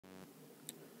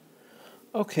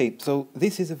Okay, so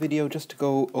this is a video just to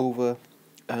go over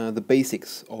the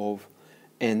basics of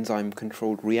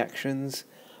enzyme-controlled reactions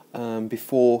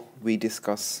before we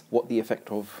discuss what the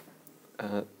effect of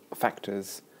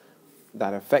factors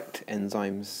that affect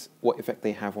enzymes, what effect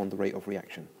they have on the rate of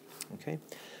reaction. Okay,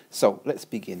 so let's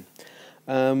begin.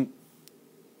 When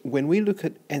we look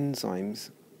at enzymes,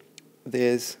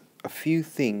 there's a few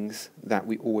things that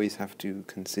we always have to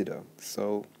consider.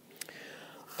 So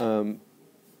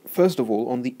first of all,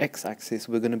 on the x-axis,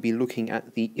 we're going to be looking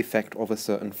at the effect of a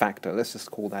certain factor. Let's just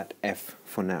call that F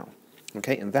for now.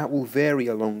 Okay, and that will vary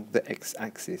along the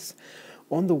x-axis.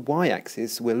 On the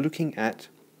y-axis, we're looking at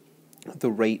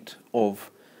the rate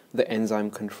of the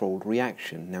enzyme-controlled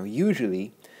reaction. Now,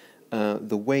 usually,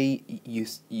 the way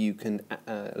you can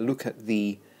look at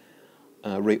the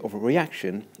rate of a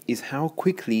reaction is how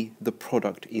quickly the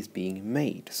product is being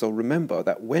made. So remember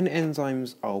that when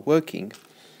enzymes are working,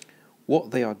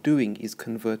 what they are doing is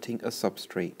converting a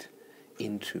substrate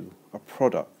into a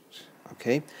product.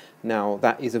 Okay, now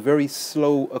that is a very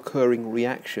slow occurring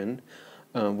reaction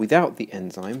without the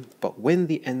enzyme, but when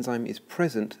the enzyme is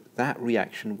present, that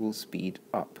reaction will speed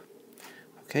up.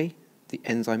 Okay, the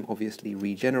enzyme obviously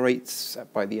regenerates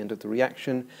by the end of the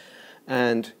reaction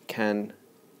and can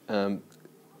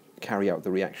carry out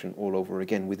the reaction all over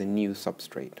again with a new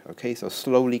substrate. Okay, so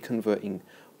slowly converting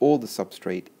all the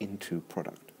substrate into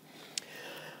product.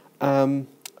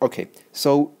 Okay,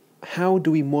 so how do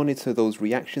we monitor those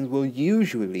reactions? Well,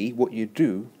 usually what you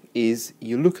do is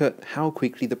you look at how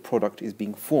quickly the product is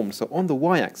being formed. So on the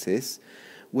y-axis,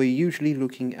 we're usually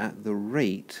looking at the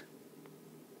rate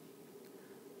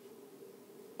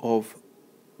of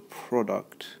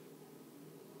product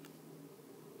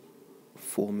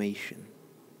formation.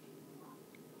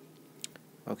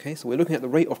 Okay, so we're looking at the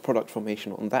rate of product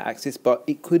formation on that axis, but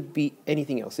it could be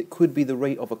anything else. It could be the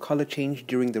rate of a color change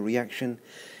during the reaction.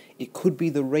 It could be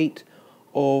the rate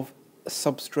of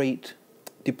substrate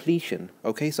depletion.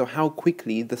 Okay, so how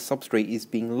quickly the substrate is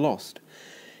being lost.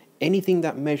 Anything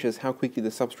that measures how quickly the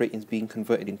substrate is being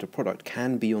converted into product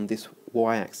can be on this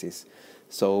y-axis.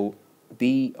 So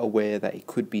be aware that it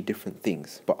could be different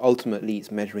things, but ultimately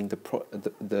it's measuring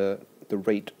the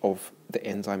rate of the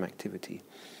enzyme activity.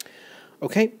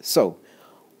 Okay, so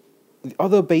the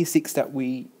other basics that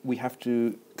we have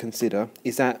to consider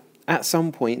is that at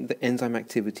some point the enzyme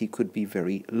activity could be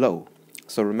very low.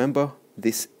 So remember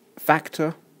this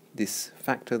factor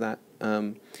that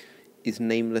is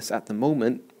nameless at the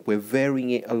moment, we're varying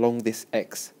it along this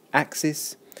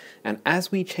x-axis, and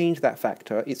as we change that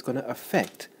factor, it's going to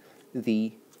affect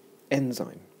the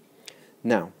enzyme.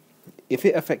 Now, if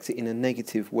it affects it in a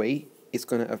negative way, it's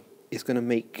going to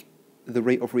make the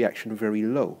rate of reaction very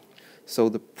low. So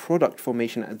the product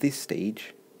formation at this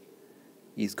stage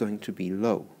is going to be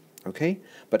low. Okay?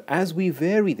 But as we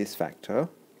vary this factor,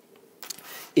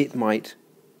 the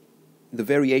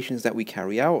variations that we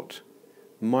carry out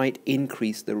might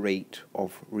increase the rate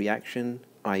of reaction,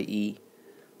 i.e.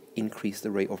 increase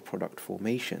the rate of product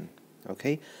formation.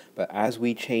 Okay? But as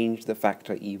we change the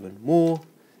factor even more,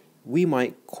 we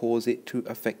might cause it to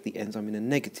affect the enzyme in a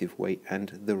negative way,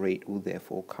 and the rate will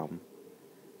therefore come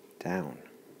down.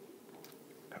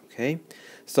 Okay,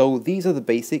 so these are the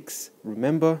basics.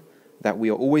 Remember that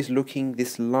we are always looking,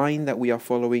 this line that we are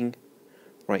following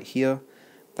right here,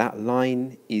 that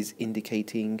line is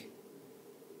indicating,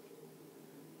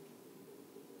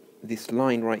 this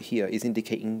line right here is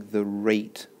indicating the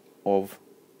rate of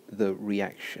the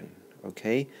reaction.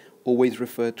 Okay, always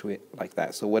refer to it like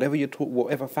that. So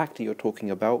whatever factor you're talking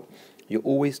about, you're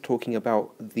always talking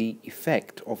about the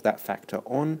effect of that factor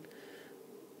on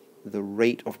the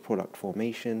rate of product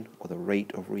formation or the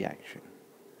rate of reaction.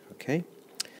 Okay?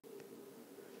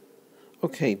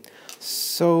 Okay,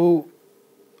 so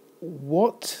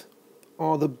what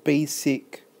are the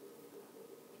basic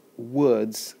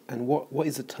words and what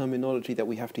is the terminology that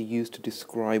we have to use to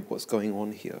describe what's going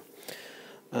on here?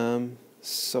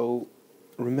 So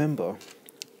remember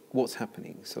what's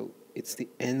happening. So it's the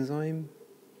enzyme,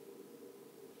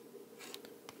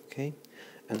 okay,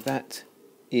 and that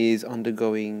is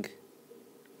undergoing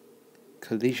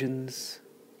collisions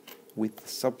with the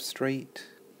substrate.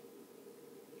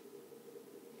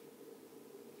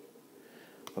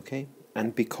 Okay,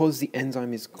 and because the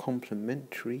enzyme is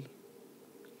complementary,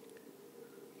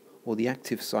 or the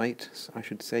active site, I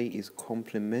should say, is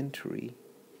complementary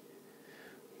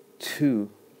to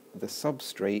the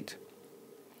substrate,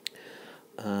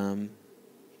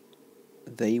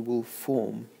 they will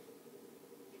form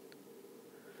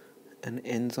an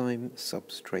enzyme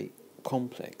substrate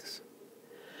complex.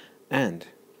 And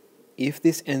if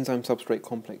this enzyme substrate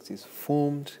complex is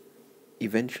formed,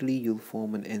 eventually you'll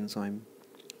form an enzyme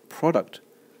product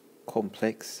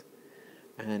complex,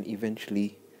 and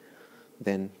eventually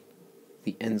then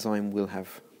the enzyme will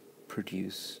have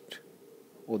produced,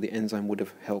 or the enzyme would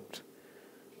have helped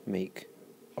make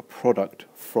a product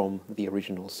from the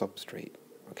original substrate.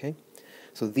 Okay,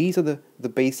 so these are the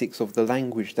basics of the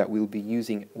language that we'll be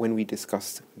using when we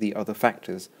discuss the other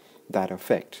factors that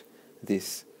affect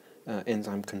this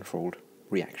enzyme controlled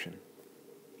reaction.